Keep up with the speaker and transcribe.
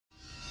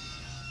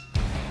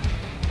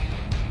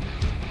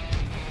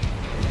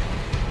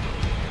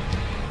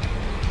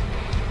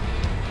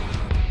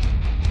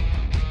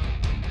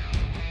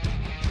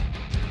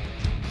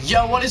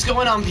Yo, what is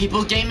going on,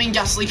 people? Gaming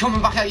Ghastly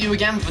coming back at you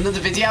again for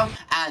another video,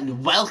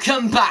 and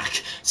welcome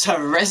back to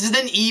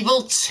Resident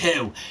Evil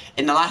 2.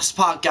 In the last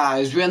part,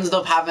 guys, we ended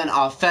up having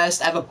our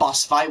first ever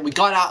boss fight. We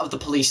got out of the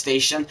police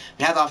station,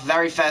 we had our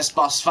very first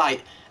boss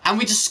fight, and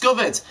we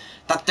discovered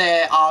that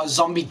there are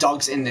zombie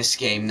dogs in this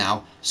game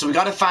now. So we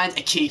gotta find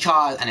a key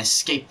card and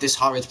escape this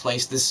horrid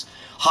place, this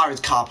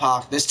horrid car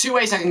park. There's two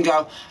ways I can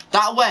go.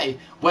 That way,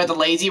 where the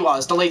lady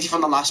was, the lady from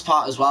the last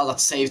part as well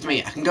that saved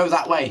me. I can go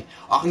that way,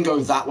 or I can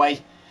go that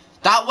way.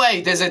 That way,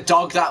 there's a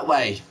dog that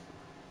way.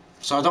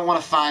 So I don't want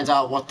to find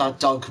out what that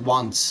dog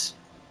wants.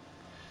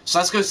 So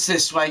let's go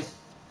this way.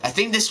 I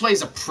think this way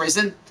is a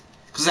prison,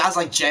 because it has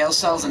like jail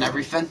cells and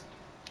everything.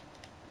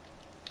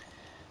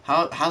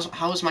 How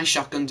is my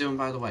shotgun doing,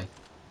 by the way?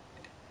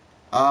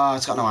 Oh,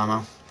 it's got no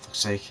ammo. For fuck's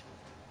sake.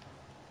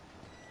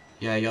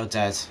 Yeah, you're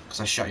dead, because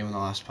I shot you in the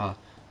last part.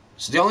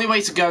 So the only way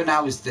to go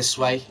now is this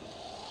way.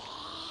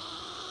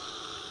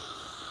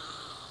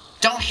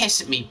 Don't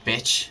hiss at me,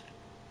 bitch.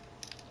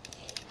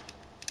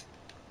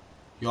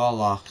 You're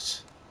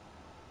locked.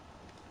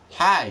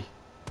 Hi.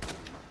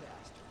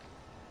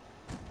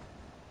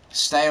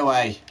 Stay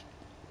away.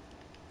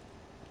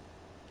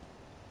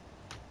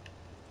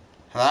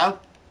 Hello?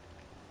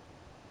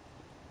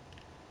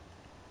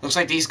 Looks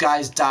like these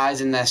guys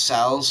died in their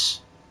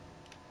cells.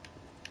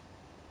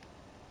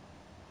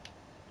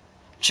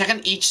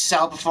 Checking each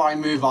cell before I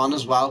move on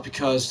as well,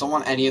 because I don't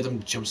want any of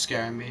them jump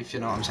scaring me, if you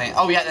know what I'm saying.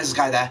 Oh yeah, there's a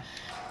guy there.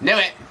 Knew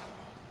it!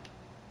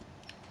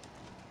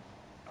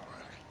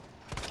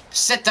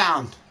 Sit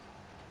down.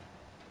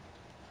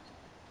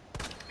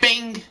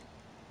 Bing!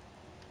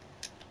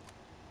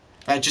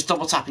 Right, just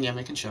double tapping you,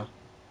 making sure.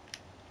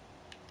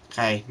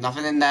 Okay,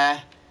 nothing in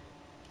there.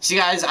 See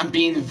guys, I'm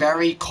being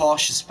very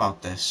cautious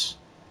about this.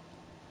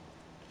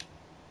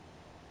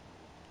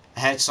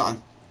 I heard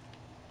something.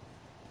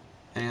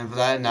 Anything over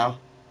there? No.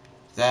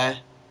 There.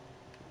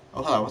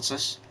 Oh, hello, what's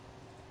this?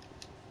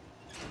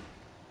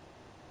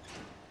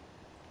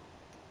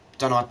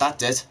 Don't know what that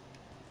did.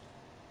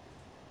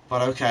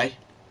 But okay.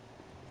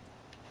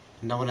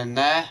 No one in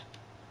there.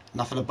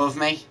 Nothing above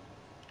me.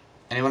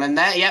 Anyone in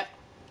there? Yep.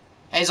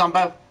 Hey,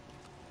 Zombo.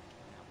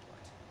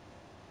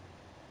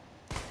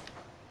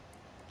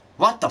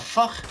 What the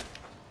fuck?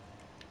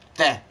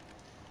 There.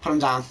 Put him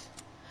down.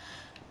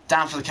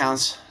 Down for the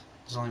count.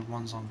 There's only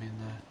one zombie in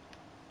there.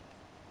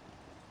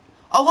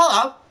 Oh,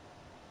 hello.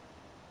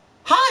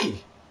 Hi.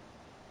 Hey.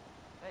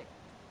 I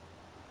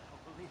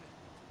don't believe it.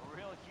 A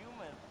real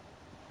human.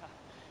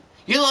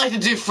 You like the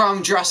dude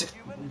from Jurassic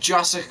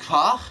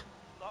Park?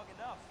 Long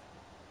enough.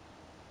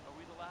 Are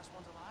we the last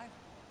ones alive?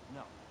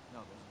 No,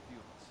 there's a few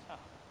of us.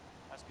 Huh.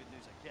 That's good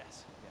news, I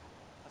guess. Yeah.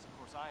 That's of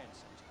course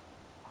Irons.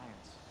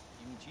 Irons?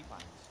 You mean Chief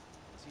Irons?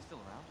 Is he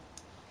still around?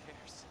 Who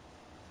cares?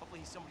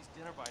 Hopefully he's somebody's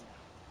dinner by now.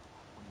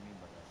 What do you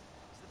mean by that?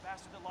 He's the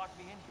bastard that locked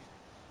me in here.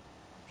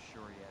 I'm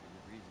sure he had a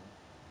good reason.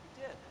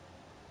 He did.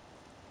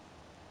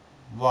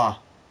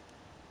 What?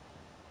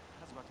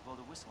 I was about to blow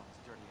the whistle on his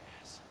dirty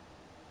ass.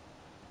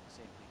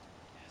 Same thing to me,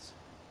 I guess.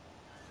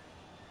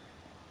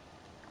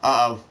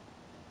 Uh-oh.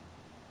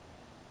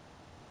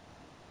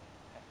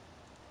 Hey,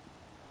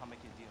 I'll make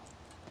you a deal.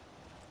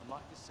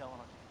 Unlock this cell and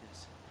I'll give you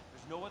this.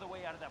 There's no other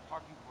way out of that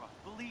parking garage.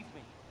 Believe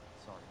me.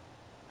 Sorry,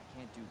 I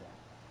can't do that.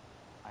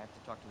 I have to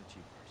talk to the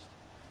chief first.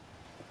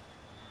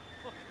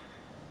 Look,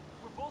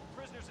 we're both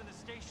prisoners in the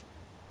station.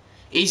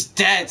 He's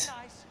dead.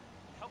 Nice.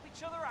 Help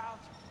each other out.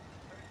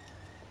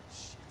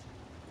 Shit.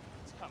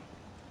 It's coming.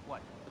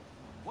 What?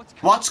 What's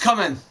coming? What's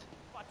coming?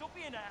 Don't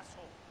be an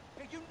asshole.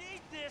 Hey, you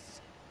need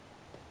this.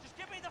 Just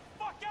get me the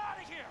fuck out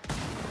of here.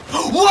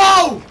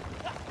 Whoa!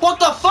 What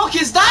the fuck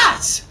is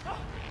that?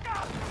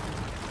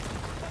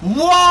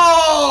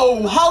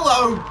 Whoa!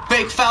 Hello,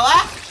 big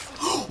fella.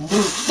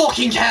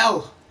 Fucking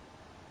hell.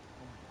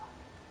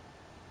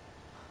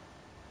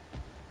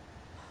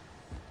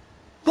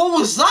 What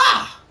was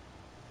that?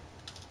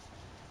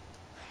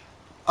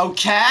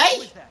 Okay. What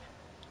was that?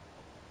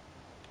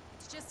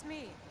 It's just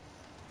me.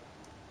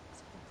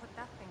 So you can put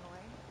that thing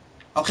away.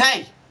 Okay. I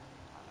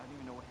don't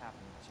even know what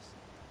happened. It just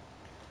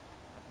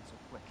happened so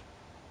quick.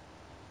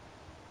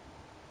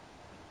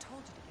 I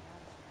told you to get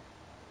out of here.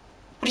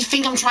 What do you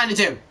think I'm trying to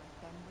do? Ben,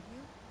 would you?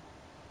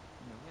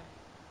 You know him?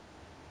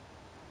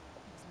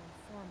 He was an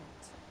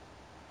informant.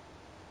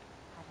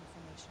 Had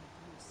information of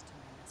use to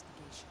my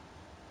investigation.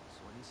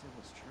 So what he said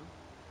was true?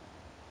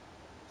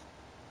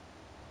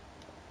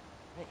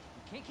 Hey,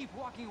 you can't keep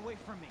walking away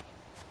from me.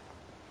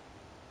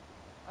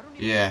 I don't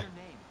even know your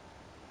name.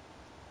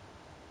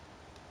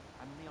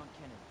 I'm Leon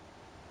Kennedy.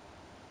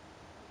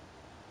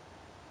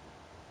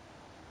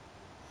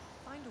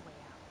 Find a way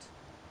out.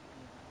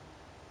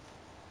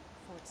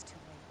 Before it's too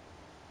late.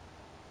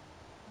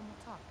 And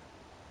we'll talk.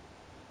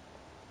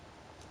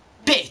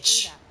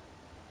 Bitch.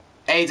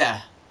 Ada.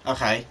 Ada.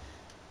 Okay.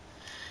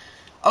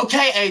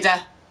 Okay,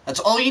 Ada. That's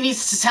all you need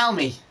to tell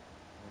me.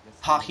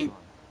 Parking.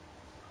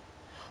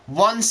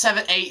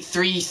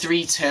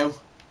 178332.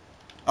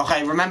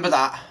 Okay, remember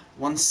that.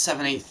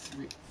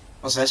 1783.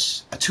 What's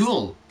this? A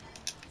tool.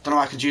 Don't know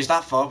what I could use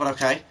that for, but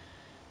okay.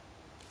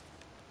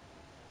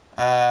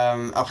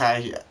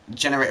 Okay,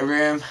 generator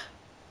room.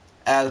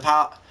 The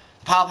power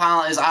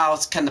panel is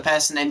out. Can the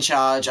person in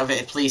charge of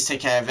it please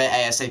take care of it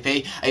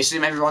ASAP? I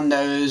assume everyone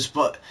knows,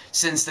 but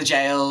since the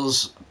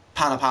jail's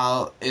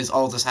panel is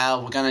old as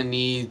hell, we're gonna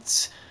need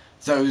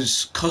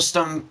those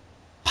custom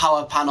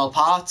power panel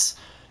parts.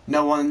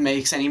 No one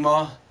makes any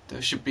more.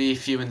 There should be a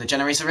few in the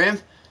generator room.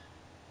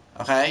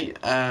 Okay,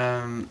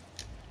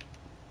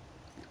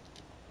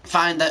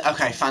 find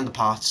the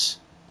parts.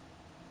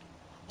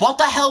 What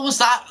the hell was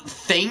that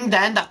thing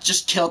then that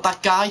just killed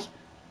that guy?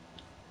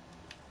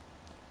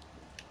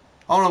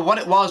 I don't know what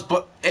it was,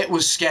 but it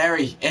was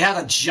scary. It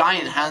had a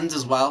giant hand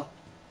as well.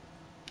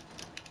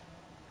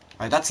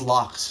 Right, that's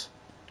locked.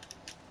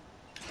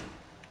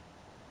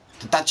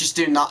 Did that just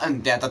do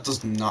nothing? Yeah, that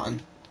does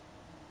nothing.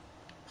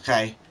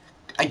 Okay.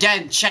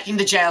 Again, checking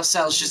the jail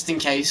cells just in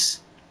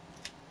case.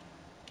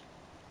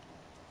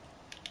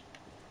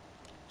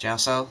 Jail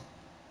cell.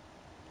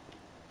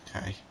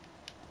 Okay.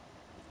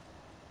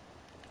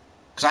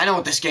 Because I know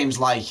what this game's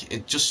like.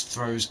 It just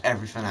throws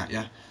everything at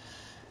you.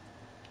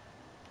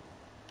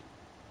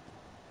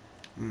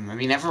 I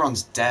mean,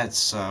 everyone's dead,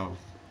 so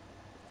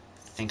I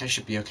think I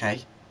should be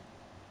okay.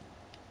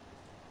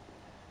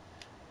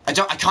 I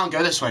can't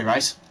go this way,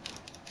 right?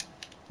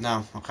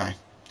 No, okay.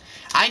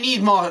 I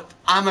need more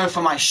ammo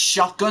for my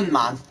shotgun,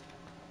 man.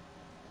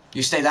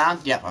 You stay down?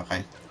 Yep,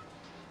 okay.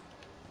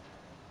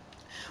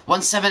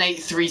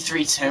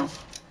 178332.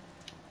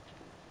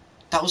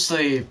 That was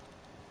the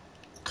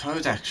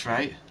codex,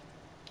 right?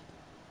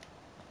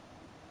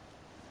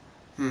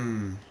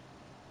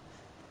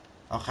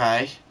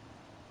 Okay.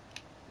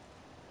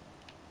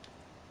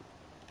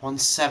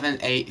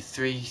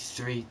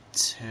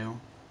 178332.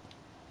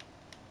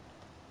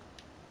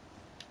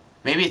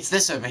 Maybe it's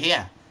this over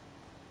here.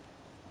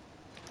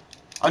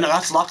 Oh no,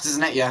 that's locked,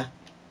 isn't it? Yeah.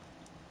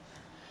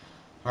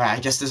 Right, I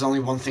guess there's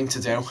only one thing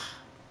to do.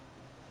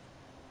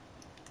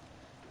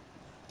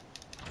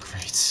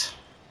 Great.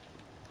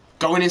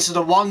 Going into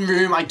the one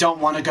room I don't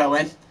want to go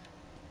in.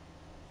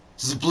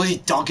 There's a bloody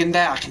dog in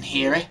there, I can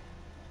hear it.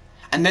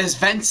 And there's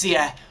vents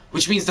here,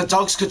 which means the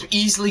dogs could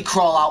easily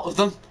crawl out of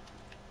them.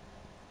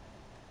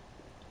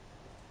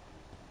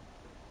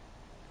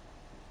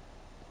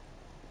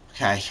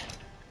 Okay.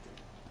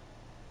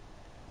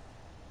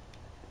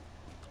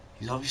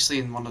 He's obviously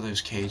in one of those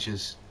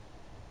cages.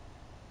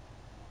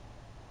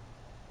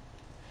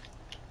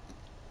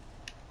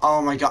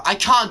 Oh my god, I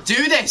can't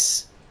do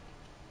this!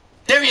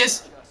 There he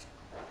is!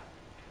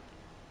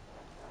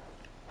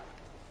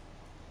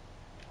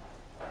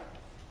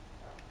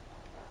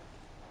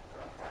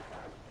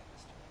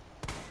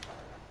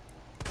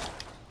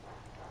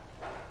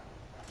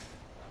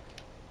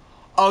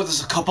 Oh,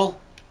 there's a couple.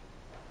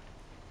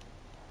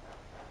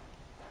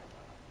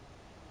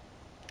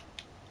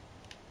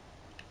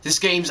 This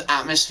game's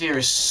atmosphere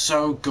is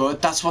so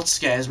good. That's what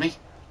scares me.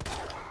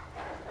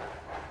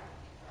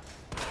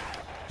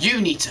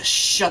 You need to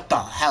shut the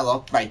hell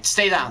up. Right,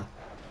 stay down.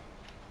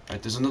 Right,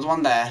 there's another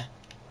one there.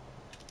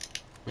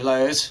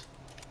 Reload.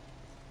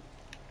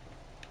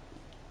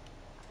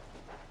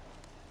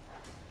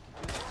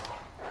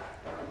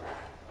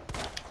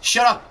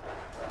 Shut up!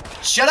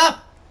 Shut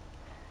up!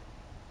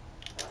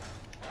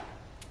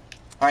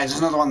 Alright, there's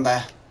another one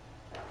there.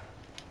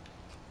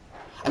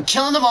 I'm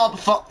killing them all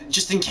before,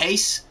 just in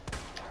case.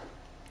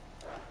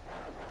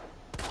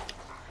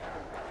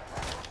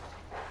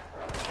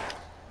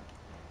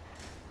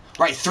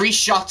 Right, 3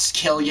 shots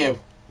kill you.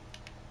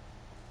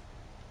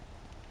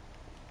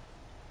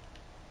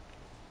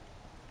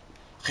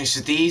 Okay,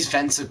 so these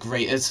vents are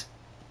grated.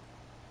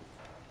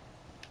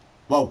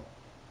 Whoa.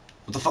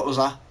 What the fuck was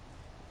that?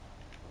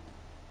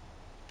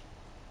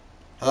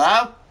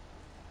 Hello?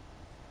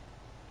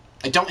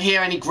 I don't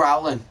hear any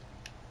growling.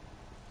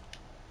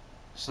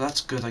 So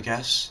that's good, I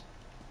guess.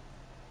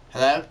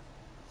 Hello?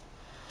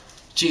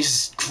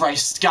 Jesus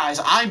Christ, guys,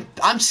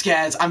 I'm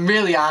scared. I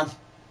really am.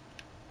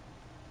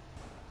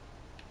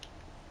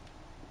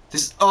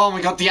 Oh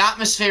my god, the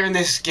atmosphere in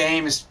this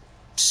game is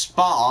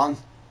spot on.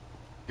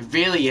 It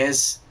really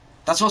is.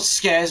 That's what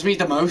scares me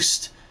the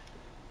most.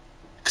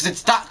 Because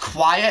it's that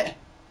quiet.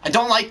 I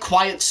don't like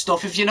quiet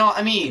stuff, if you know what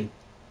I mean.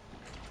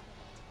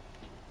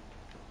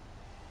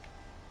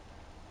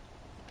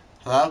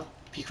 Hello?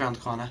 Peek around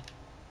the corner.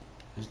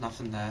 There's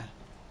nothing there.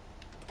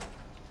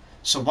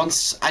 So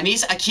once I'm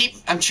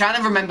trying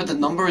to remember the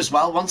number as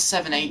well.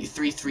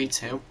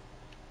 178332.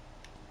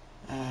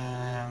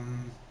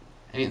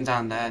 Anything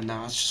down there?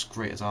 No, that's just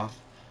grated off.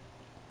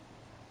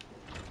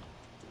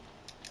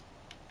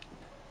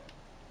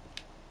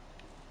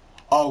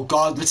 Oh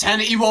god,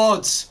 maternity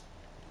wards!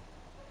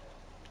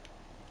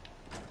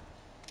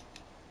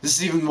 This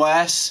is even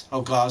worse.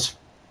 Oh god.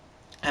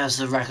 There's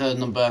the record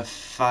number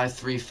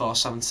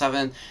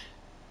 53477.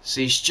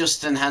 Sees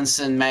Justin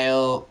Hansen,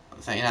 male,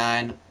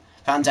 39.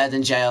 Found dead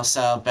in jail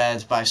cell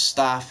bed by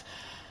staff.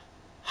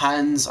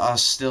 Hands are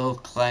still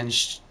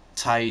clenched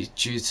tight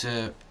due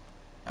to...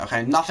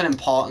 Okay, nothing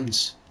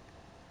important.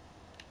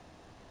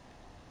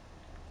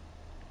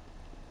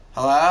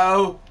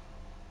 Hello?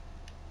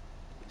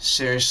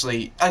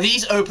 Seriously. Are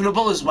these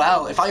openable as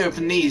well? If I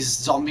open these,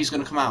 zombies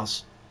gonna come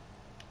out.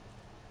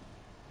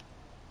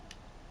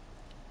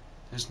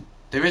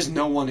 There is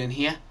no one in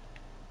here.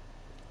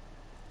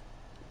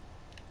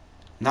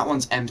 And that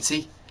one's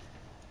empty.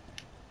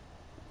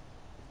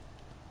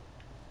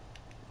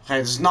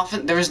 Okay,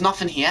 there is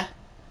nothing here.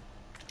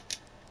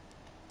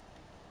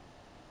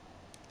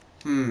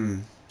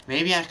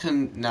 Maybe I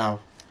can, no.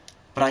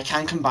 But I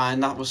can combine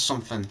that with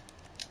something.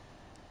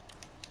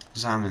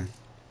 Examine.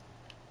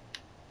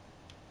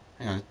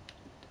 Hang on. It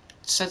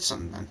said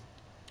something then.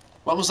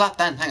 What was that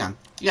then? Hang on.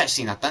 You guys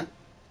seen that then?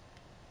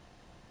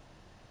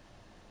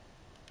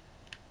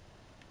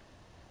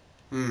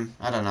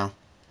 I don't know.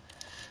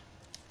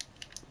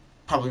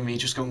 Probably me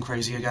just going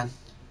crazy again.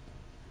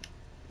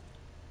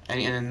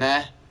 Anything in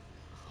there?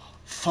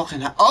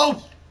 Fucking hell.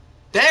 Oh!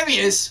 There he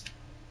is!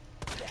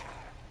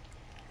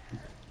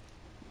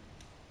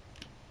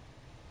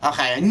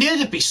 Okay, I knew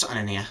there'd be something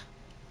in here.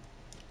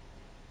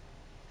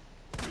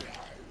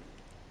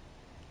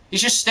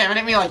 He's just staring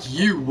at me like,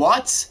 you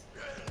what?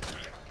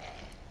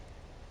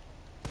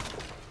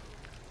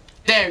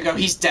 There we go,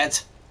 he's dead.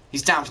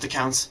 He's down for the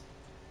count.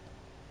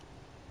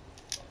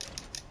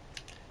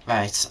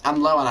 Right,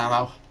 I'm low on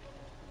ammo.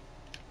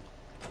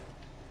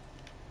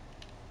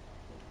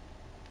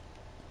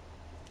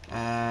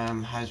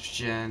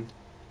 Hydrogen.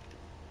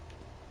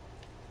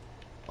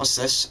 What's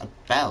this? A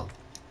bell.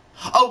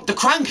 Oh, the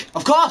crank!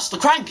 Of course, the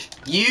crank!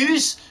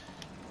 Use!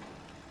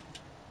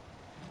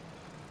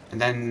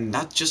 And then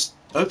that just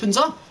opens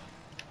up.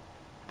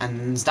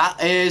 And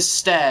that is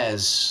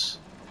stairs.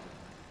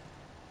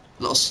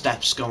 Little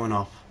steps going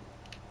up.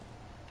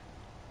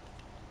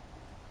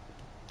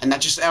 And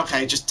that just,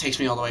 okay, it just takes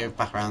me all the way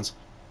back around.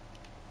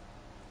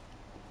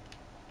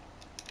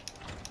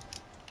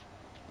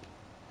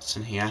 What's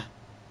in here?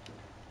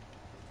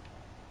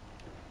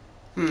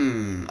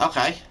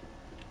 Okay.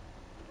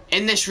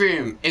 In this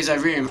room is a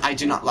room I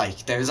do not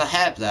like. There is a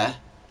herb there.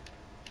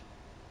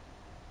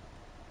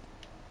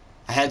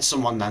 I heard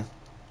someone then.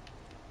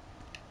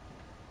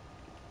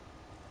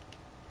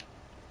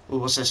 Ooh,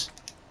 what's this?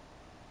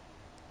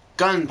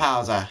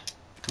 Gunpowder.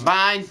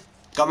 Combine.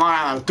 Got more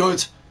ammo.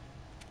 Good.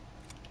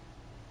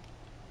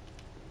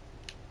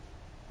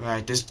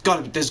 Right, there's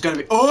gotta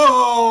be.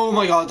 Oh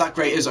my god, that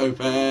grate is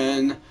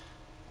open.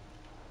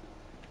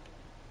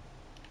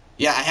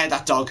 Yeah, I heard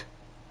that dog.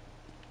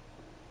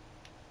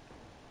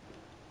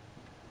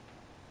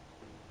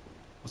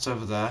 What's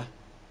over there?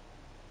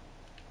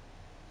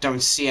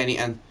 Don't see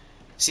anything.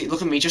 See,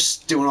 look at me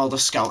just doing all the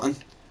scouting.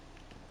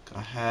 Got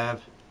a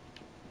herb.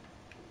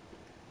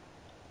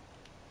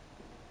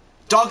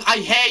 Dog, I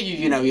hear you,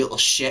 you know, you little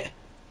shit.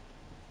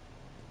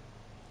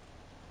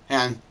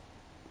 Hang on.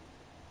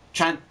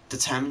 Try and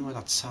determine where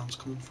that sound's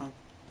coming from.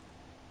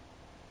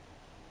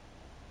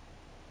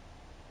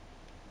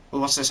 Oh,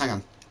 what's this? Hang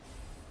on.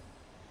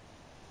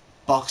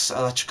 Box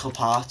electrical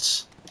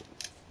parts.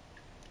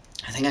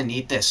 I think I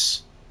need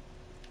this.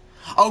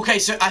 Okay,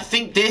 so I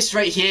think this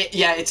right here,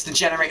 yeah, it's the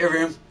generator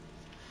room.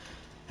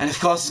 And of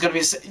course it's gonna be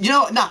a, you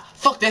know, nah,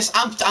 fuck this.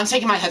 I'm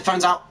taking my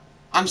headphones out.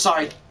 I'm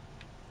sorry.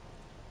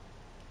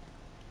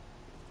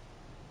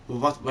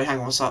 What? Wait, hang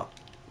on, what's that?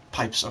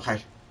 Pipes,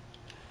 okay.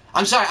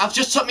 I'm sorry, I've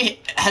just took my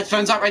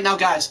headphones out right now,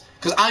 guys,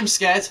 because I'm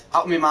scared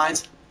out of my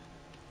mind.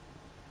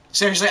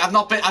 Seriously, I've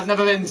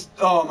never been,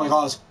 oh my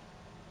god.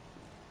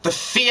 The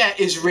fear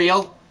is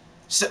real.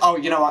 So, oh,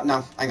 you know what,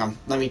 no, hang on,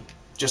 let me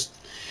just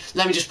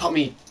put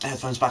my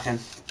headphones back in.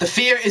 The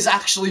fear is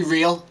actually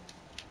real.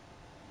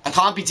 I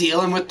can't be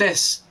dealing with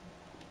this.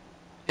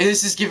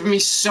 This is giving me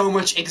so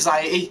much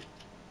anxiety.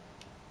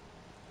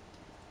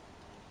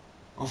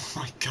 Oh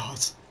my god.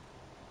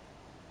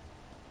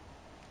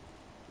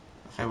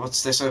 Okay,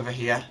 what's this over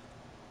here?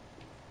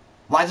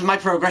 Why did my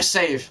progress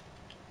save?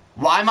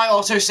 Why am I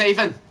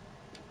auto-saving?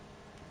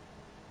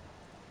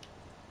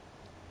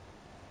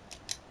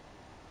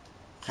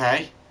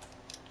 Okay.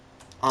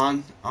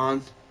 On.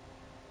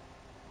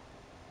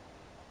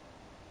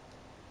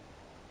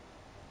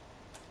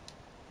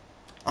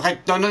 Okay,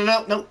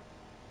 no.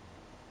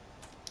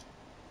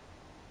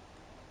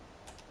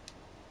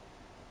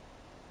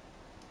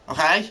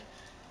 Okay.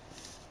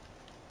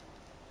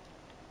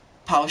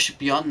 Power should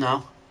be on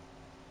now.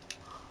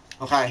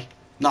 Okay,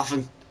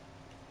 nothing.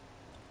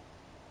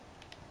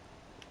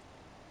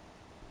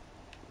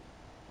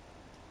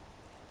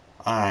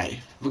 Alright,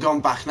 we're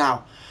going back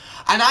now.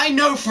 And I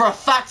know for a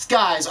fact,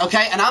 guys,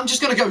 okay, and I'm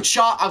just gonna go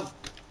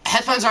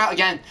headphones are out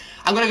again.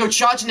 I'm gonna go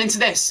charging into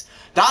this.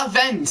 That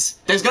vent,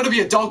 there's gonna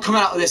be a dog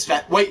coming out of this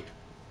vent. Wait.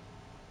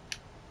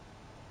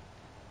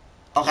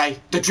 Okay,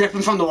 the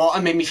dripping from the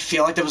water made me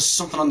feel like there was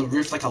something on the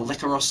roof, like a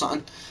liquor or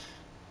something.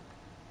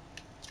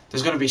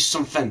 There's gonna be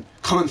something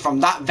coming from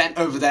that vent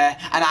over there,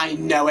 and I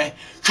know it.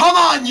 Come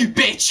on, you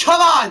bitch!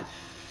 Come on!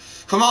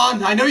 Come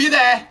on, I know you're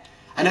there.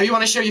 I know you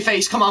want to show your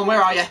face. Come on,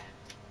 where are you?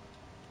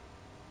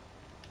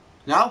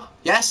 No?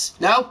 Yes?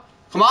 No?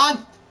 Come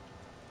on!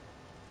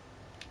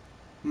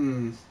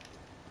 Am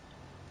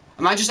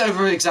I just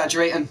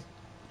over-exaggerating?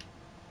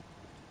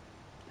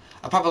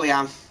 I probably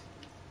am.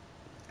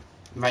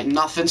 Right,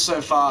 nothing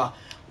so far.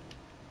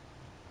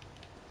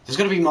 There's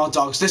gotta be more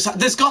dogs.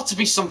 There's got to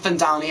be something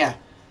down here.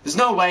 There's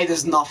no way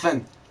there's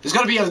nothing. There's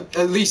gotta be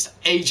at least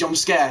a jump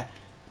scare.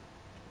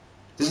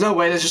 There's no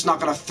way they're just not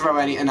gonna throw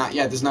anything at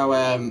you. There's no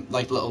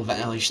like little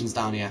ventilations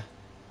down here.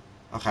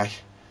 Okay.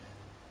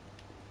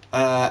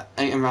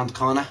 Anything around the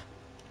corner?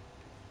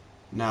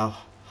 No.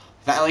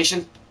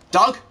 Ventilation?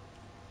 Dog?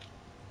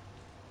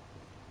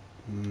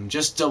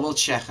 Just double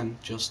checking.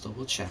 Just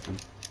double checking.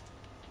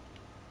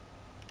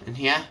 In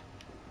here?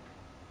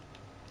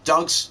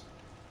 Dogs?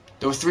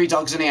 There were 3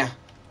 dogs in here.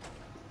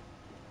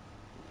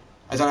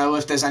 I don't know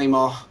if there's any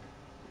more.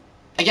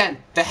 Again,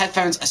 the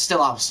headphones are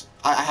still out.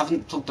 I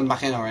haven't plugged them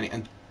back in or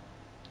anything.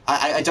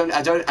 I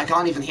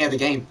can't even hear the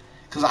game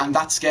because I'm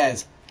that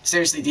scared.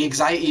 Seriously, the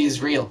anxiety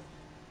is real.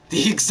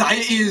 The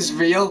anxiety is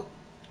real.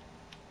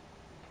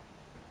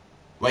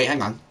 Wait,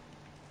 hang on.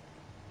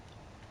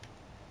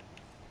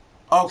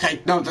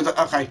 Okay, no,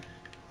 okay.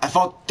 I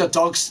thought the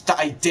dogs that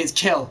I did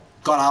kill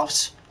got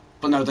out,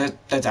 but no, they're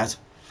dead.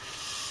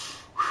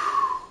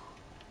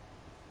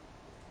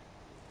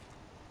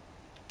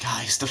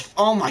 Guys,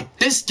 oh my,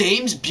 this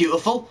game's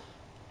beautiful.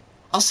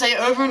 I'll say it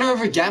over and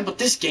over again, but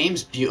this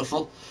game's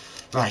beautiful.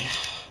 Right.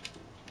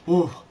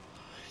 Ooh.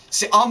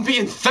 See, I'm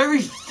being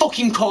very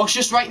fucking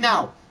cautious right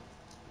now.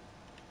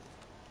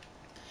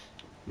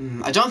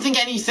 I don't think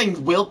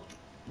anything will...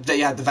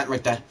 Yeah, the vent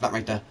right there. Vent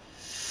right there.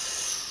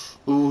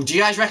 Ooh, do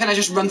you guys reckon I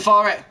just run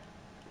for it?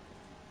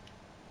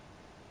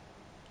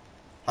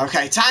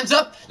 Okay, time's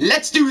up.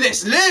 Let's do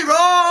this. Leroy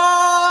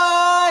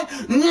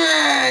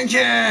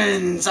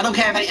Jenkins. I don't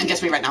care if anything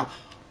gets me right now.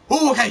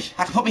 Ooh, okay.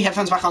 I can put my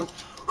headphones back on.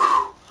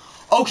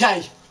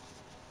 Okay.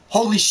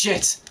 Holy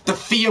shit. The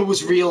fear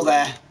was real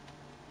there.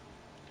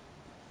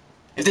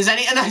 If there's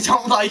anything I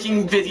don't like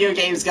in video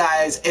games,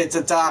 guys, it's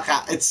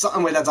it's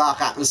something with a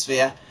dark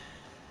atmosphere.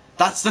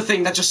 That's the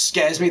thing that just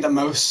scares me the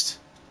most.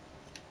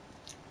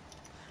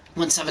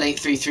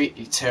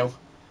 178332.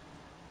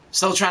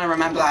 Still trying to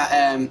remember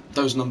that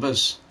those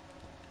numbers.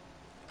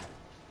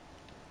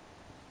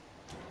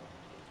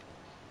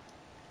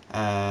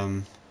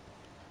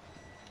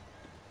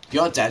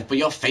 You're dead, but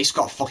your face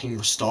got fucking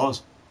restored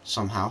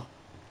somehow.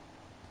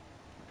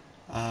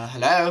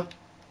 Hello?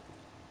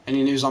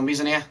 Any new zombies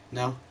in here?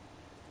 No.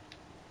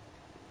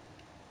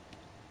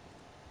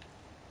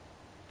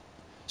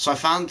 So I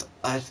found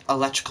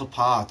electrical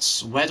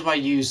parts. Where do I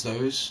use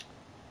those?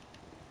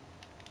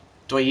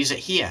 Do I use it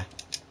here?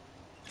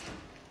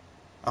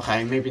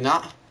 Okay, maybe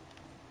not.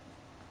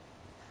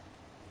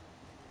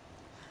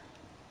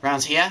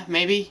 Around here,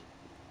 maybe?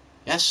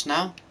 Yes,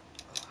 no?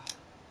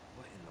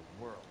 What in the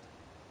world?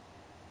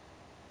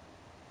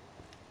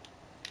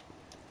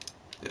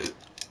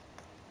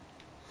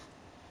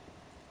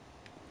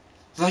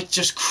 Like,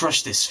 just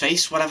crushed his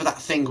face, whatever that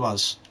thing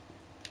was.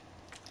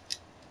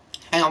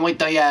 Hang on, wait,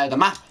 the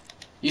map.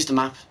 Use the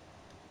map.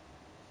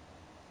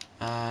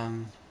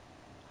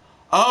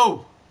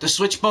 Oh! The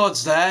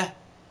switchboard's there.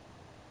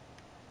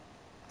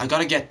 I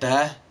gotta get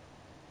there.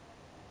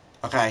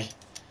 Okay.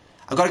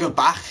 I gotta go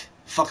back.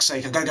 Fuck's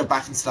sake, I gotta go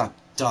back into that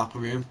dark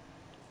room.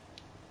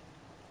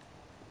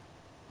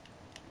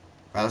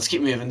 Right, let's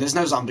keep moving. There's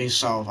no zombies,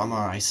 so I'm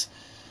alright.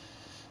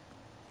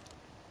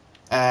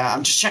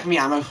 I'm just checking my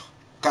ammo.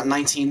 Got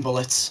 19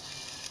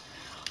 bullets.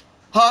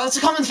 Oh, that's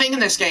a common thing in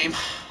this game.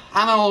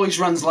 Ammo always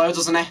runs low,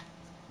 doesn't it?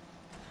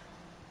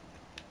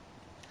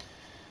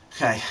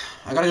 Okay,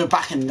 I gotta go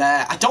back in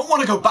there. I don't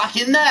want to go back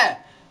in there!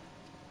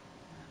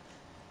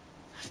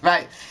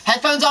 Right,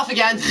 headphones off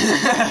again.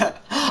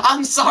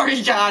 I'm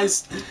sorry,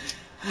 guys.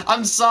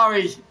 I'm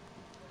sorry.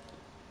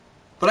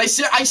 But I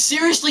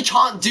seriously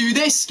can't do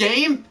this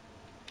game.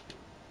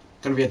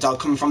 Gonna be a dog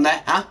coming from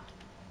there, huh?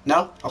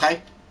 No?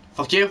 Okay.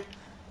 Fuck you.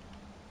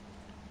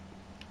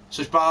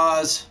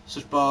 Switchboards.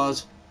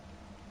 Switchboards.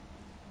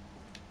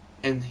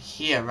 In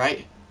here,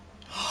 right?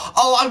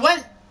 Oh, I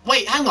went...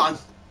 Wait, hang on.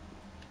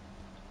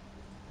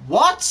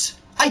 What?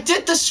 I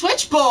did the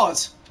switchboard!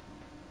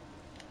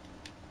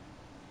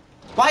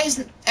 Why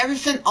isn't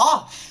everything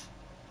off?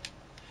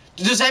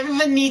 Does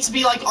everything need to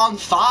be, like, on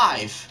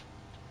 5?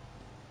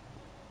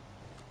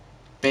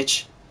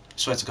 Bitch.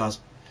 Swear to God.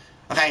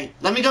 Okay,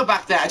 let me go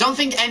back there. I don't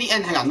think any...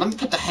 And hang on, let me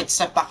put the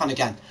headset back on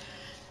again.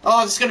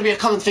 Oh, this is going to be a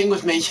common thing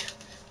with me.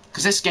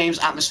 Because this game's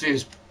atmosphere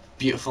is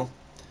beautiful.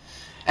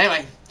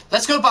 Anyway,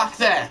 let's go back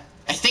there.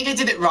 I think I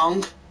did it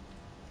wrong.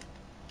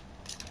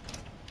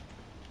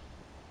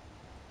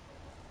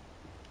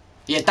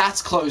 Yeah,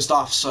 that's closed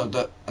off, so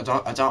that I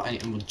doubt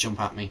anything will jump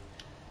at me.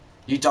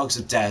 You dogs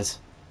are dead.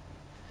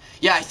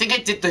 Yeah, I think I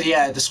did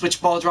the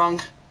switchboard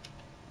wrong.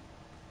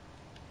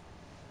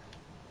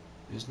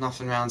 There's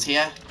nothing around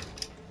here.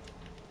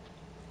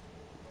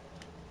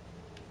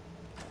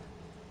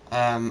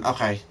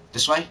 Okay,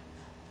 this way,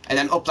 and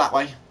then up that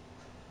way.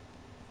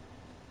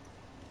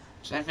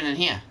 Is there anything in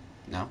here?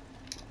 No.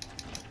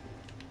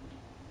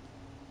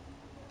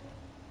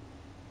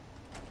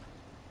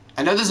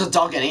 I know there's a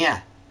dog in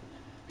here.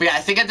 But yeah, I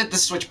think I did the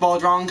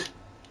switchboard wrong.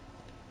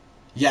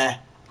 Yeah,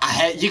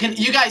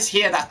 you guys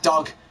hear that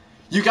dog.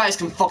 You guys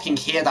can fucking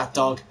hear that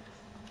dog.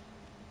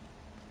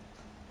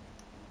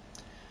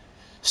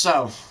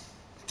 So,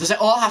 does it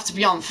all have to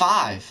be on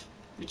 5?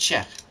 Let me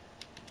check.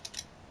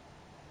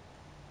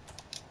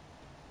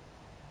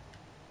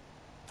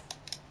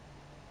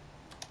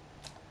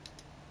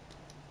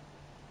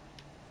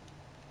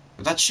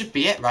 That should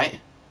be it, right?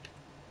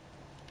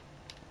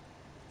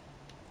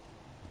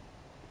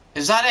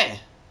 Is that it?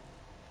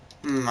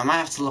 I might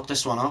have to look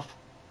this one up.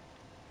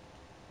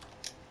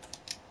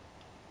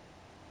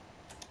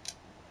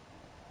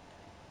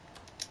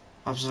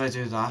 What happens if I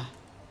do that?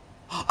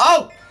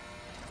 Oh!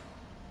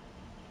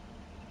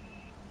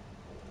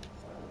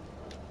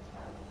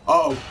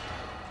 Uh-oh.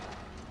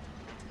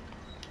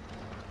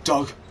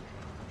 Dog.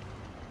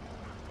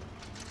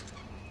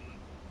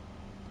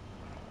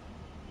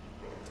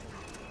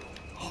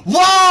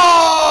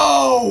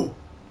 Whoa!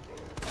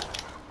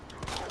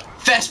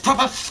 First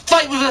proper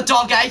fight with a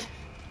dog, eh?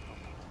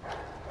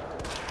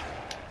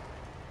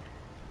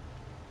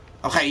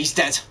 Okay, he's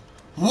dead.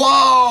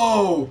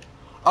 Whoa!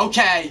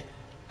 Okay,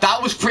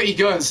 that was pretty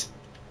good.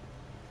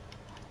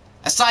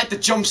 Aside the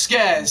jump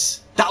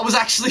scares, that was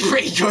actually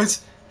pretty good.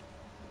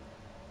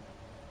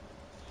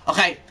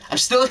 Okay, I'm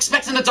still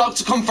expecting the dog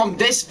to come from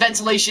this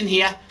ventilation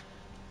here.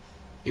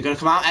 You gonna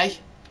come out, eh?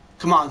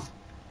 Come on.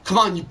 Come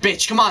on, you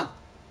bitch, come on.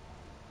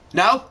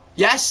 No?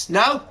 Yes?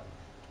 No?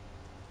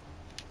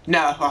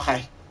 No,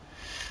 okay.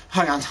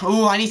 Hang on.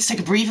 Oh, I need to take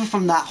a breather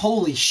from that.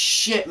 Holy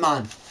shit,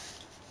 man.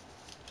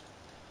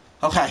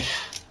 Okay.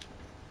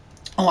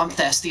 Oh, I'm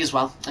thirsty as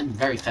well. I'm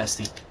very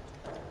thirsty.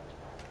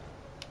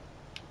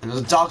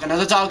 Another dog,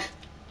 another dog.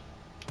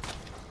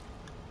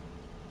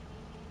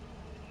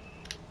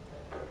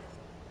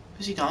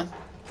 Where's he gone?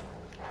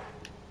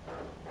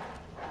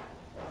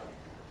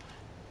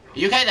 Are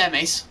you okay there,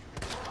 Mace?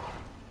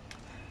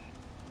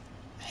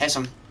 Here's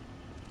him.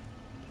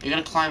 Are you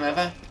gonna climb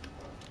over?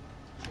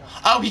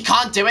 Oh, he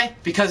can't do it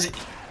because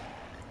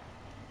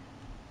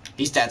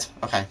he's dead.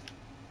 Okay.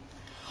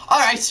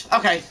 Alright,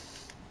 okay.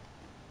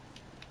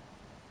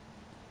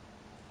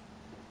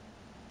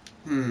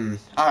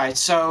 Alright,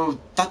 so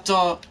that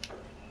door.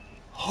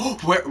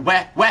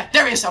 Where?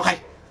 There he is, okay.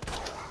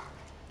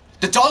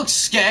 The dogs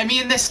scare me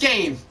in this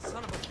game.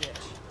 Son of a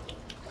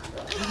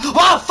bitch.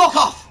 Wow, fuck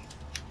off!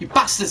 You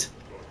bastard!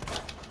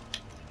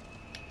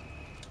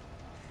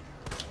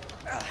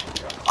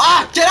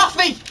 Ah, get off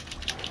me!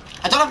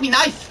 I don't have any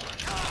knife.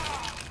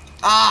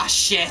 Ah,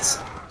 shit.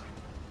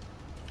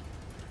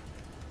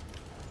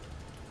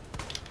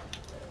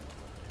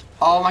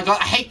 Oh my god,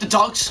 I hate the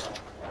dogs.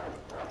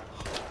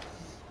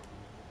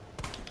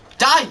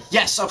 Die!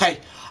 Yes, okay.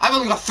 I've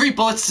only got 3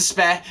 bullets to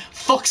spare.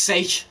 Fuck's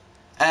sake.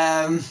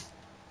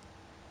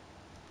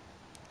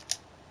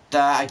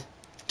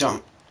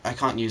 I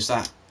can't use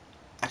that.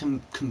 I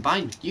can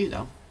combine with you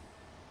though.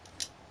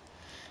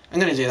 I'm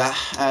gonna do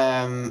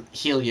that.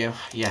 Heal you.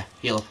 Yeah,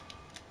 heal up.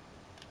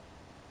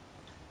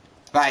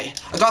 Right,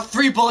 I got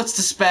 3 bullets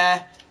to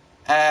spare.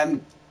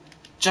 Just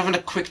having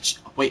a quick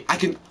wait, I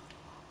can.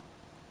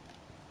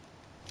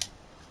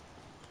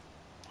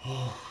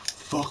 Oh,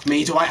 fuck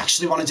me, do I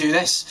actually want to do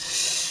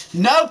this?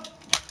 Nope!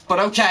 But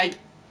okay.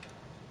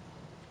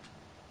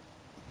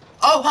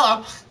 Oh,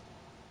 hello.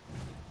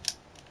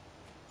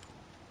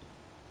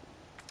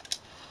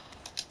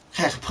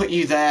 Okay, I can put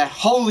you there.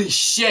 Holy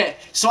shit!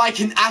 So I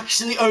can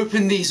actually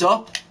open these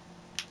up?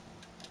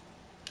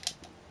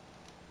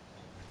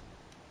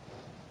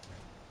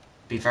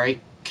 Be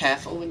very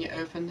careful when you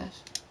open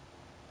this.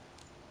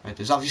 Right,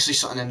 there's obviously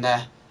something in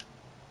there.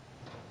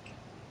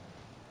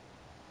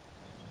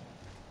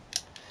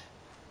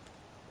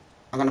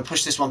 I'm gonna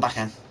push this one back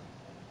in.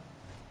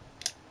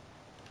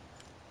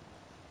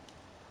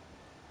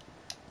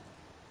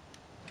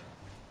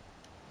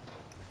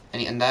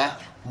 Anything there?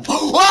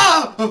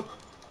 Whoa!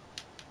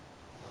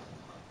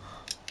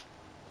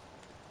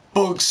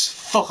 Bugs,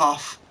 fuck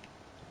off.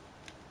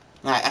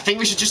 Right, I think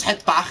we should just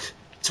head back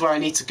to where I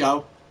need to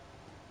go.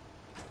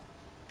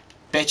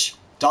 Bitch,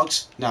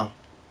 dogs, no.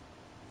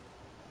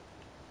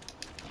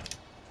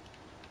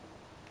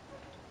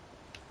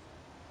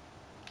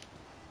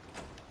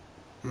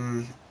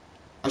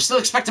 I'm still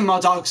expecting more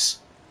dogs.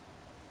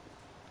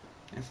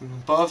 From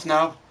above,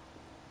 no.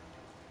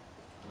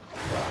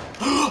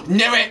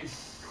 Knew it!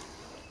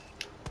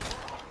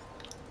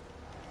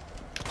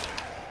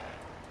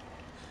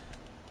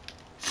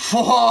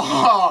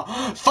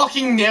 Whoa,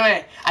 fucking knew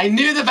it! I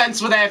knew the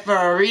vents were there for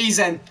a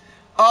reason.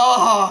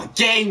 Oh,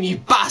 game, you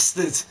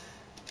bastard!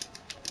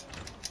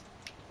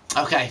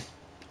 Okay.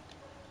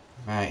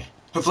 Right.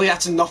 Hopefully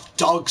that's enough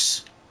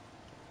dogs.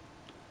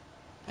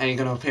 Ain't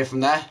gonna appear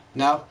from there?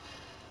 No?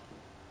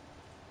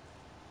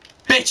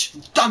 Bitch!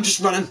 I'm just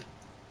running!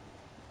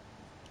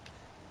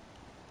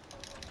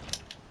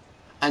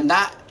 And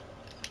that...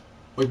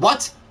 Wait,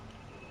 what?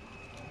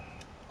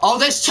 Oh,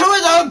 there's 2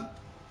 of them!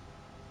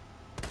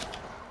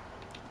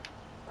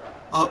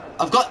 Oh,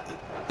 I've got...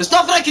 There's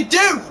nothing I can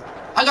do!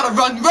 I gotta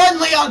run! Run,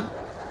 Leon!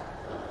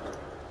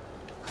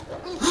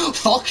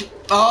 Fuck!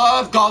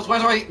 Oh, God, where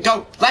do I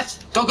go?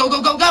 Left! Go, go,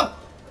 go, go, go!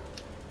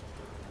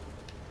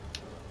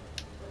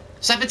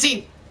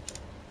 17!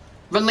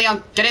 Run,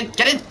 Leon! Get in!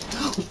 Get in!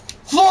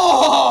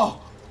 4!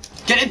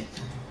 Get in!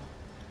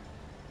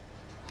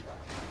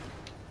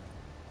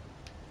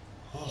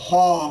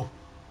 Oh.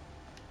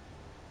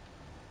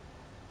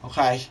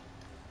 Okay.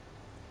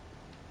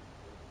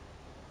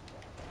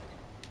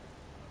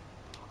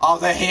 Oh,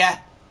 they're here.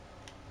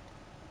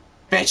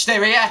 Bitch,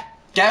 they're here.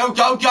 Go,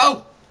 go,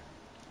 go.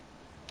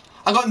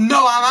 I got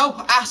no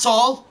ammo at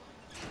all.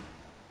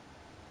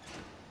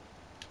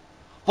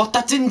 What,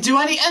 that didn't do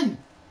anything?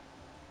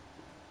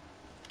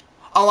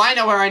 Oh, I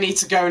know where I need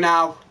to go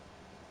now.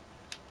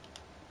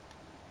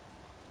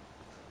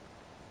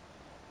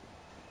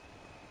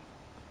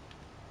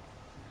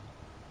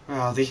 Where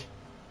are they?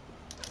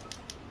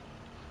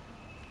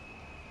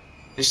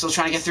 They're still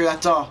trying to get through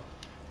that door.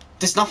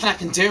 There's nothing I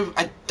can do.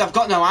 I've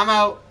got no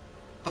ammo.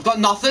 I've got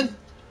nothing.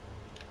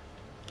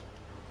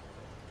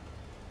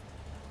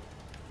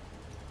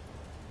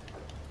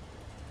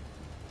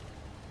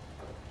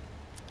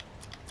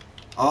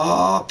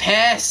 Oh,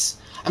 piss.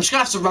 I'm just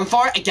gonna have to run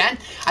for it again.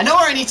 I know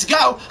where I need to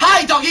go.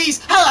 Hi,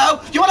 doggies.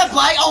 Hello. You wanna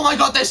play? Oh my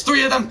god, there's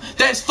 3 of them.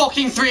 There's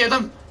fucking 3 of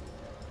them.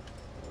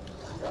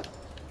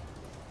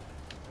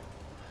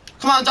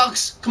 Come on,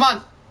 dogs. Come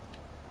on.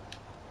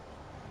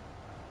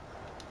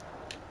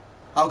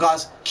 Oh god.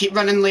 Keep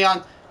running,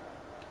 Leon.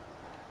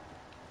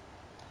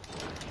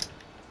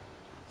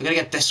 I'm gonna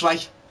get this way.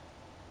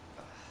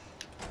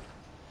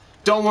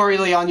 Don't worry,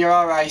 Leon. You're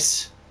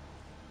alright.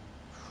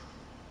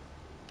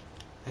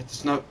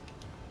 There's no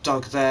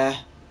dog there.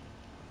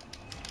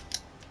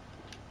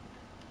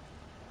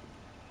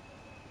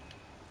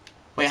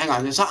 Wait, hang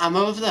on. Is that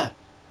ammo over there?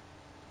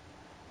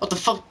 What the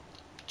fuck?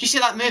 Did you see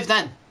that move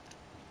then?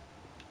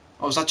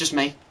 Or was that just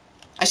me?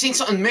 I seen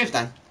something move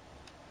then.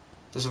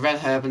 There's a red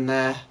herb in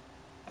there.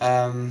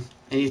 I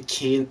need a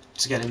key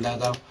to get in there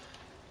though.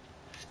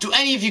 Do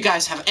any of you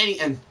guys have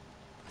anything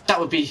that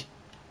would be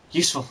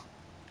useful?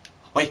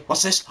 Wait,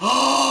 what's this?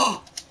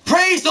 Oh!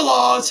 Praise the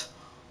Lord!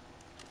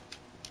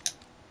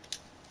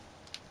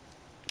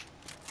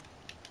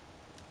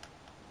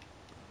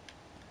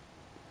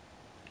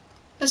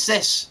 What's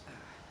this?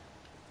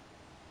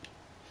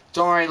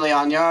 Don't worry,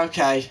 Leon, you're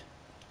okay.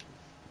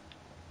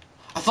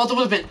 I thought there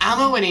would have been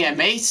ammo in here,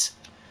 mate.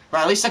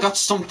 Right, at least I got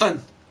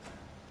something.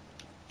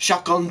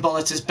 Shotgun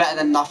bullets is better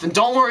than nothing.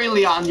 Don't worry,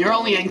 Leon, you're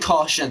only in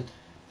caution.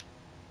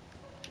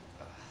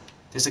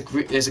 There's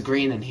a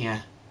green in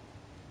here.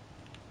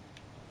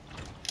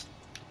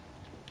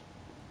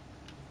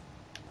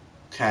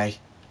 Okay,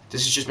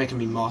 this is just making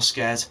me more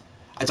scared.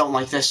 I don't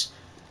like this.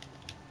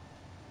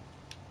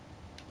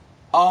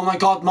 Oh my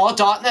god, more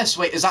darkness!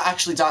 Wait, is that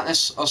actually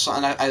darkness or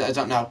something? I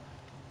don't know.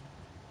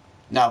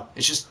 No,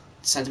 it's just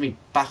sending me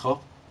back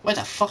up. Where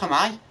the fuck am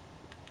I?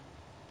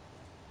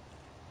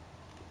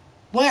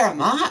 Where am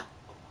I?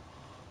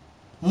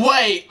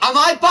 Wait, am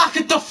I back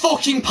at the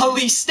fucking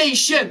police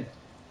station?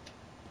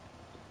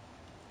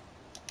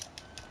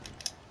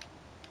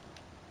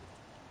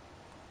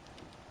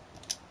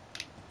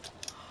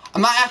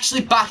 Am I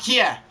actually back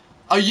here?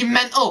 Are you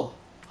mental?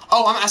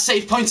 Oh, I'm at a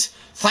save point.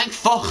 Thank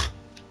fuck.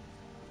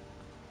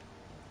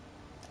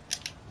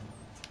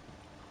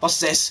 What's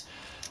this?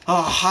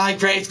 Oh,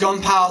 high-grade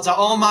gunpowder.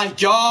 Oh my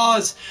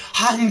god.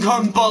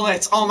 Handgun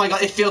bullets. Oh my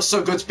god, it feels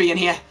so good to be in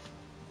here.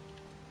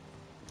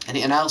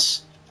 Anything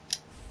else?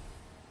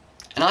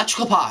 An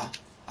electrical part.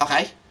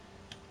 Okay.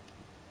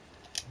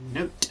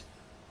 Note.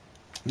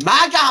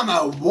 Mag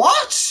ammo.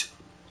 What?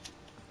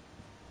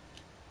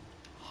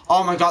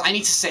 Oh my god, I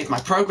need to save my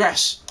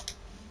progress.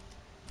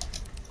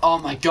 Oh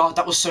my god,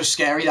 that was so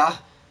scary, that.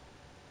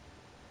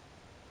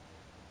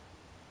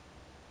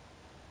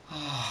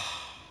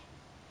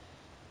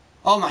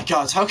 Oh my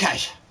god, okay.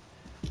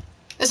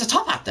 There's a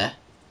top hat there.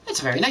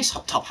 It's a very nice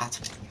top hat.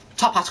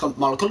 Top hat's got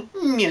monocle.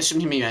 Yes,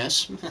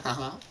 yes.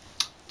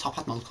 Top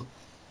hat monocle.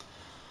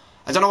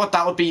 I don't know what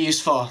that would be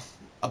used for.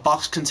 A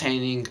box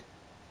containing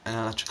an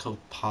electrical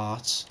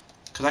part.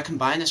 Could I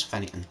combine this with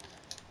anything?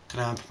 Could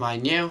I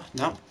combine new?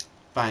 No.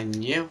 Combine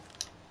new.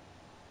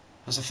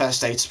 There's a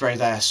first aid spray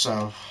there,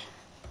 so...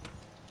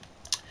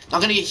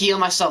 Not gonna heal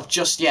myself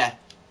just yet.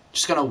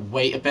 Just gonna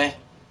wait a bit.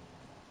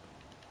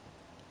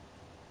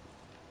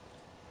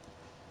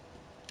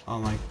 Oh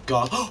my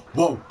god.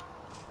 Whoa!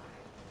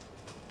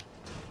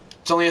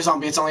 It's only a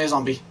zombie, it's only a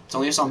zombie. It's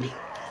only a zombie.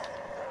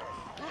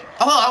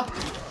 Oh, hello!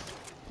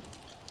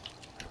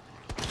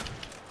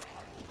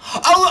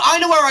 Oh, I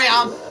know where I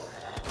am!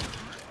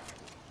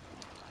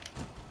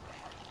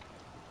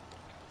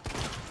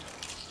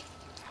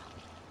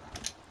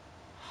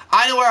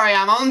 I know where I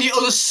am. I'm on the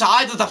other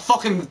side of the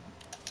fucking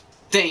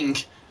thing.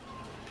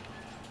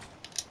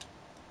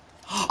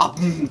 Oh,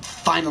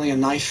 finally a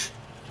knife.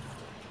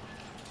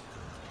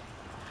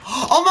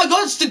 Oh my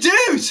god, it's the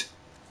dude!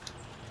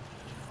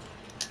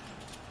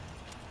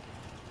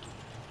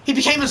 He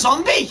became a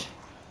zombie!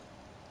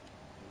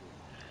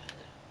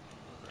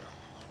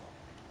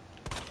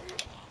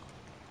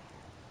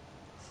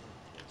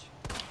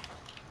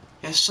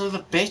 Yeah, son of a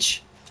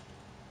bitch.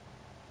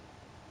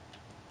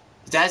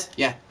 Dead?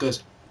 Yeah, good.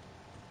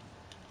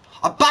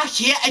 I'm back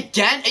here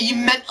again? Are you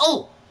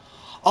mental?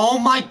 Oh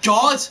my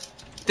god!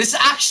 This is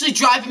actually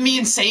driving me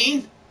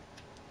insane!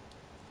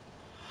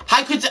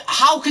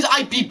 How could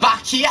I be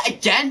back here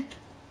again?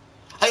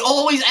 I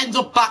always end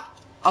up back.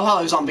 Oh,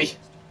 hello, zombie.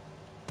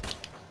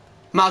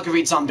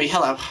 Marguerite zombie,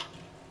 hello.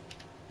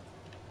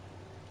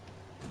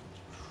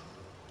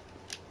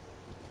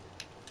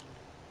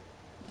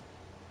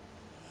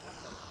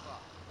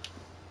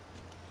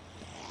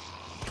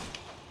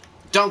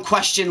 Don't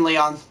question,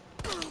 Leon.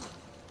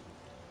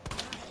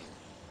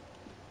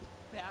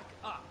 Back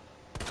up.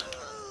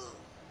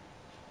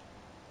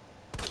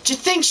 Do you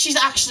think she's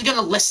actually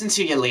gonna listen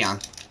to you, Leon?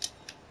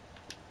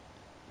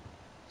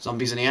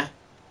 Zombies in here.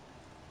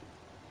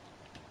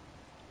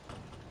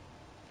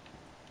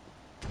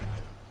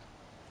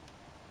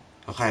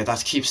 Okay,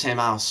 that keeps him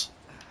out.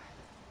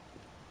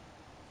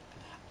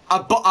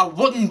 A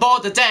wooden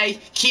board a day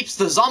keeps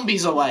the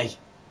zombies away.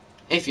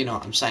 If you know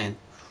what I'm saying.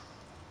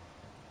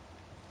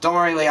 Don't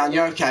worry, Leon,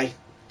 you're okay.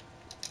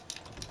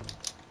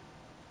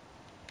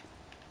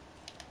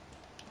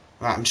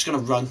 Right, I'm just gonna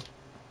run.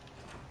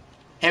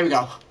 Here we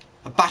go.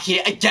 I'm back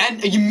here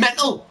again. Are you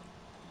mental?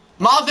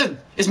 Marvin!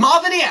 Is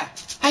Marvin here?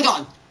 Hang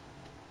on.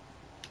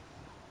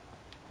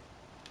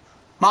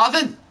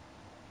 Marvin?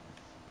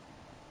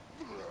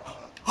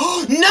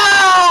 Oh,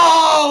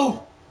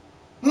 no!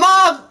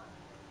 Marv!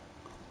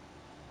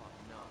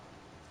 No.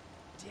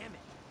 Damn it.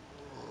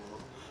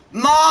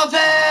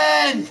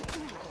 Marvin!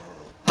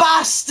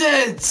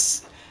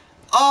 Bastards!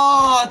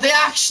 Oh, they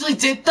actually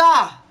did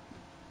that.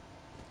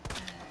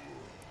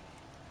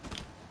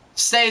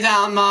 Stay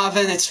down,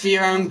 Marvin. It's for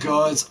your own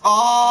good.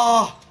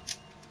 Oh!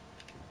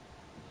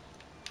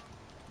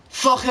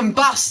 Fucking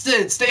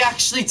bastards! They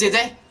actually did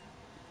it.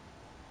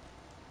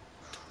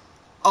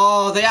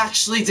 Oh, they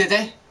actually did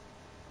it.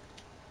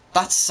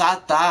 That's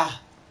sad, that.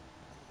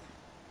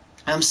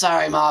 I'm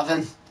sorry,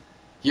 Marvin.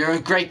 You're a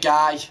great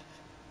guy.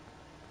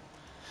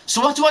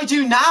 So what do I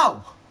do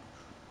now?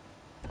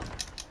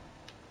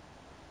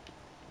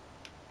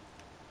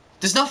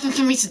 There's nothing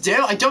for me to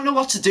do. I don't know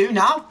what to do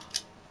now.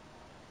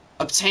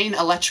 Obtain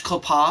electrical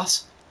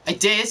part. I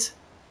did.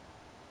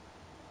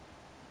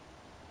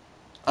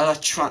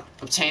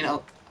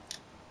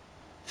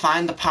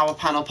 Find the power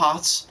panel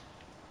parts.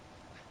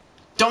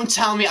 Don't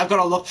tell me I've got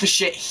to look for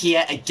shit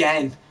here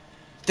again.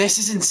 This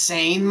is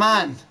insane,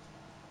 man.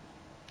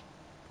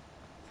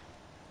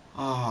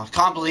 Oh, I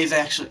can't believe they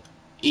actually...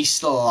 He's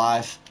still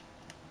alive.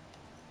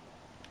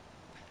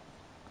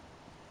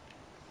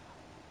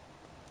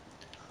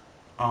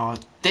 Oh,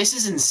 this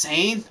is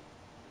insane.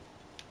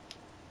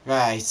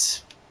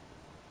 Right.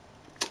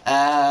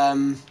 I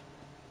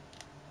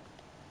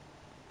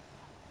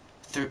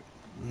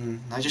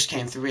just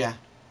came through here.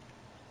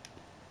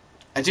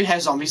 I do hear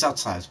zombies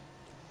outside.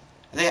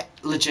 Are they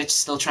legit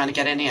still trying to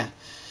get in here?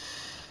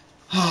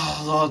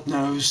 Oh, Lord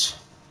knows.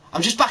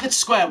 I'm just back at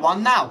square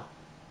one now.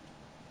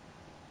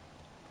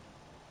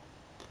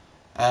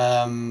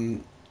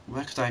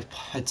 Where could I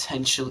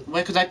potentially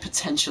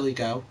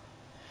go?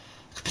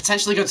 I could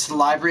potentially go to the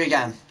library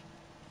again.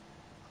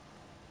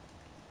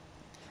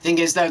 Thing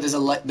is, though,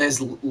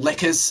 there's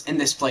lickers in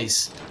this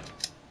place.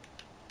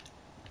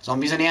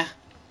 Zombies in here.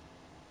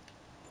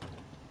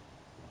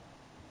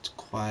 It's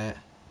quiet.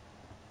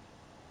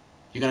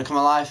 You gonna come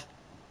alive?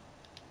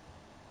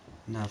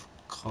 No, of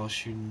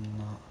course you're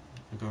not.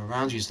 I'll go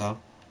around you, though.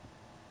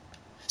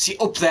 See,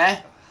 up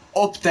there,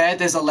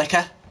 there's a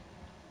licker.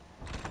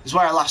 This is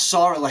where I last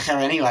saw a licker,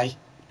 anyway.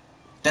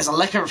 There's a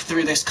licker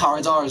through this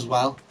corridor as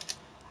well.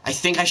 I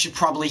think I should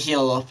probably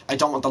heal up. I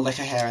don't want the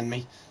licker hearing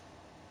me.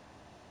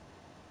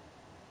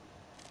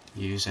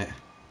 Use it.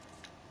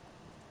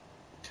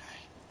 Okay.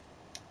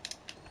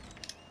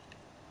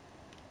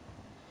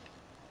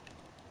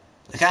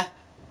 Licker?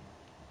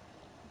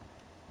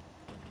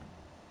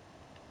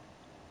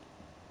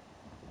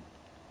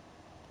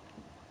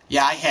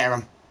 Yeah, I hear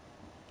him.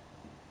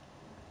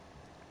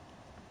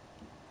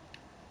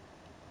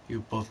 You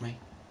above me?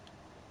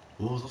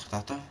 Oh, look at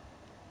that though.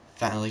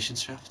 Ventilation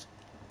shaft.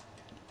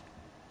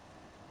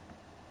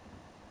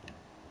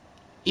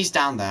 He's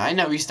down there. I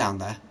know he's down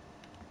there.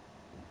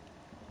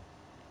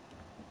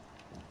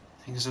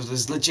 I think so.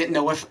 There's legit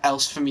nowhere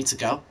else for me to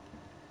go.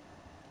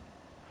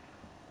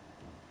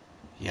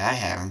 Yeah, I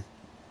hear him.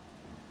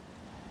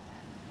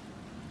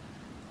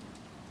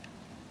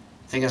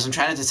 Thing is, I'm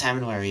trying to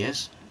determine where he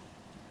is.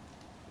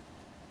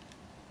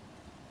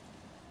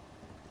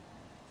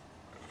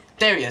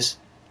 There he is.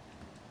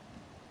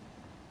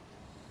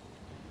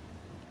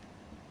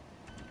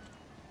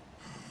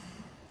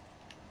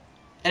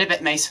 In a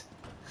bit, mate.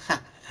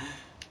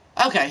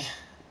 Okay.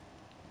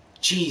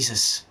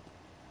 Jesus.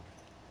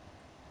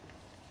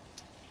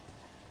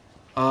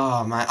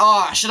 Oh, man.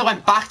 Oh, I should have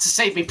went back to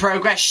save me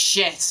progress.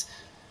 Shit.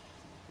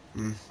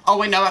 Oh,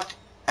 wait, no.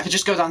 I could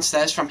just go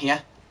downstairs from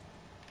here.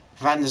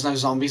 Providing there's no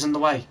zombies in the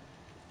way.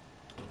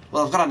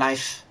 Well, I've got a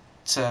knife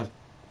to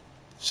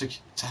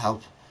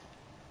help.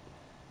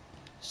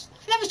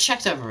 I've never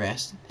checked over here.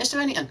 Is there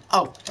anything?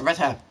 Oh, a red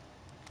herb.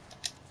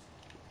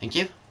 Thank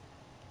you.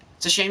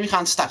 It's a shame you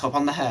can't stack up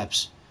on the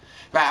herbs.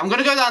 Right, I'm going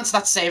to go down to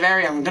that save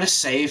area. I'm going to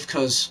save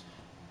because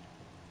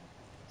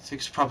I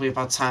think it's probably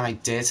about time I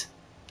did.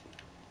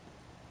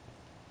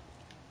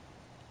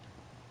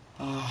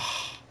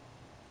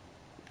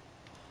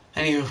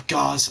 Anyway,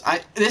 God,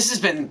 this has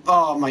been,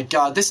 oh my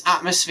God, this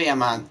atmosphere,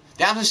 man.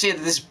 The atmosphere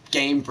that this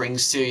game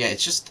brings to you,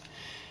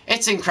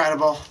 it's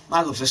incredible.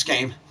 I love this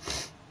game.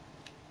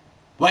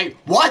 Wait,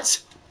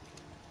 what?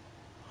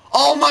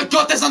 Oh my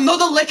God, there's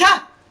another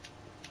liquor?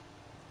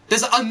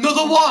 There's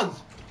another one.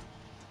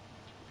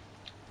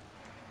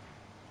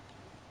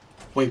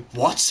 Wait,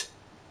 what?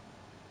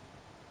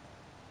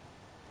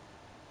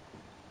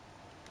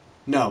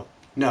 No,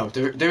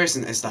 there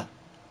isn't, is there?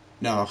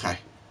 No, okay.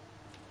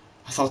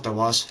 I thought there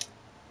was.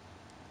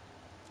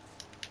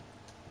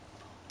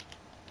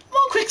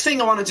 One quick thing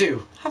I want to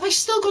do. Have I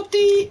still got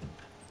the...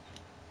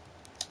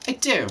 I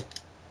do.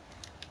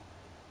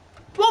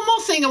 One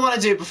more thing I want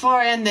to do before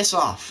I end this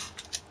off.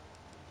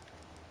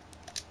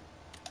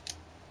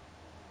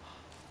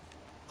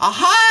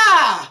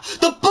 Aha!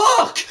 The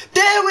book!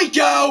 There we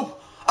go!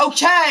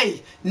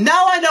 Okay,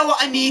 now I know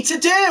what I need to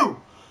do.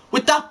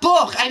 With that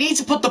book, I need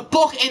to put the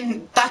book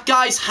in that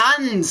guy's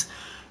hands.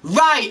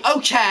 Right,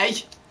 okay.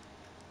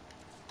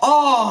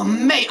 Oh,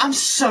 mate, I'm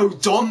so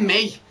dumb,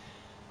 me.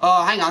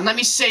 Oh, hang on, let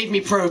me save me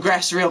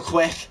progress real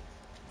quick.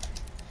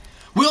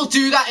 We'll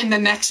do that in the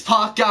next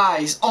part,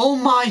 guys. Oh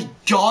my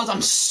God,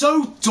 I'm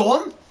so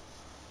dumb.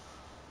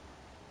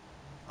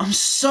 I'm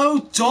so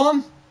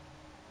dumb.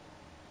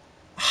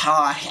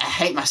 Oh, I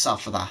hate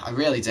myself for that, I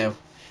really do.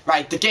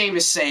 Right, the game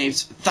is saved,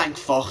 thank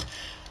fuck.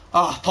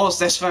 Oh, pause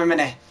this for a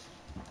minute.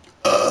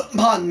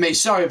 Pardon me,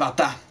 sorry about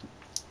that.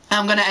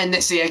 I'm gonna end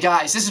this here,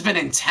 guys. This has been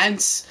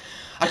intense.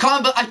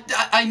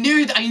 I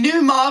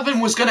knew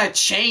Marvin was gonna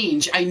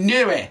change. I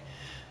knew it.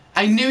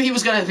 I knew he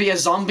was gonna be a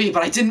zombie,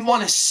 but I didn't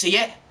want to see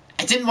it.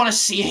 I didn't want to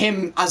see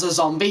him as a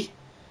zombie.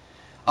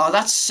 Oh,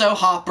 that's so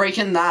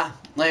heartbreaking, that.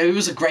 Like, he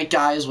was a great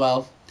guy as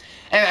well.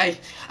 Anyway,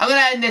 I'm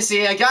gonna end this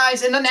here,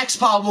 guys. In the next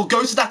part, we'll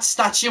go to that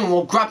statue and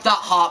we'll grab that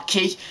heart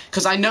key,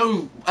 because I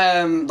know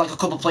like a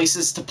couple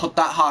places to put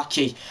that heart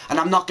key, and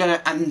I'm not gonna,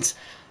 and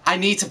I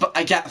need to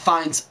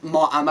find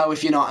more ammo,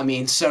 if you know what I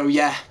mean. So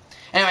yeah.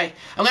 Anyway,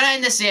 I'm going to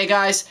end this here,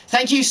 guys.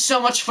 Thank you so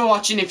much for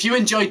watching. If you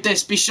enjoyed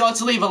this, be sure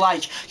to leave a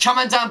like.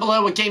 Comment down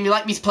below what game you'd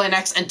like me to play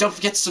next. And don't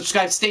forget to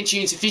subscribe to stay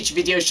tuned to future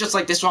videos just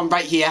like this one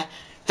right here.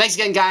 Thanks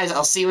again, guys.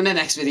 I'll see you in the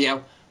next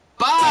video.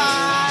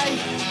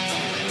 Bye!